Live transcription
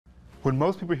When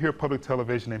most people hear public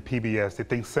television and PBS, they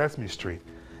think Sesame Street.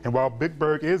 And while Big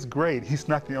Bird is great, he's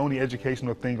not the only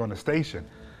educational thing on the station.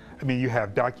 I mean, you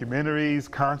have documentaries,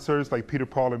 concerts like Peter,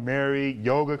 Paul and Mary,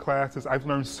 yoga classes. I've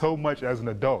learned so much as an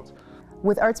adult.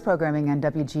 With arts programming on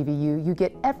WGVU, you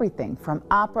get everything from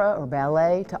opera or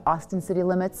ballet to Austin City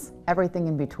Limits, everything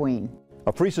in between.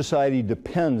 A free society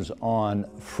depends on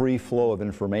free flow of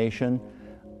information,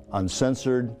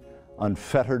 uncensored,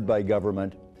 unfettered by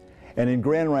government. And in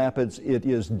Grand Rapids, it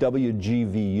is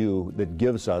WGVU that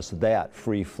gives us that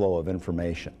free flow of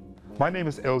information. My name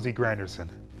is LZ Granderson,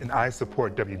 and I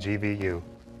support WGVU.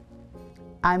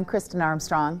 I'm Kristen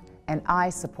Armstrong, and I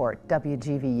support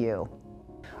WGVU.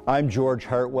 I'm George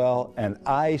Hartwell, and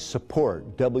I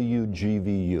support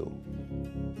WGVU.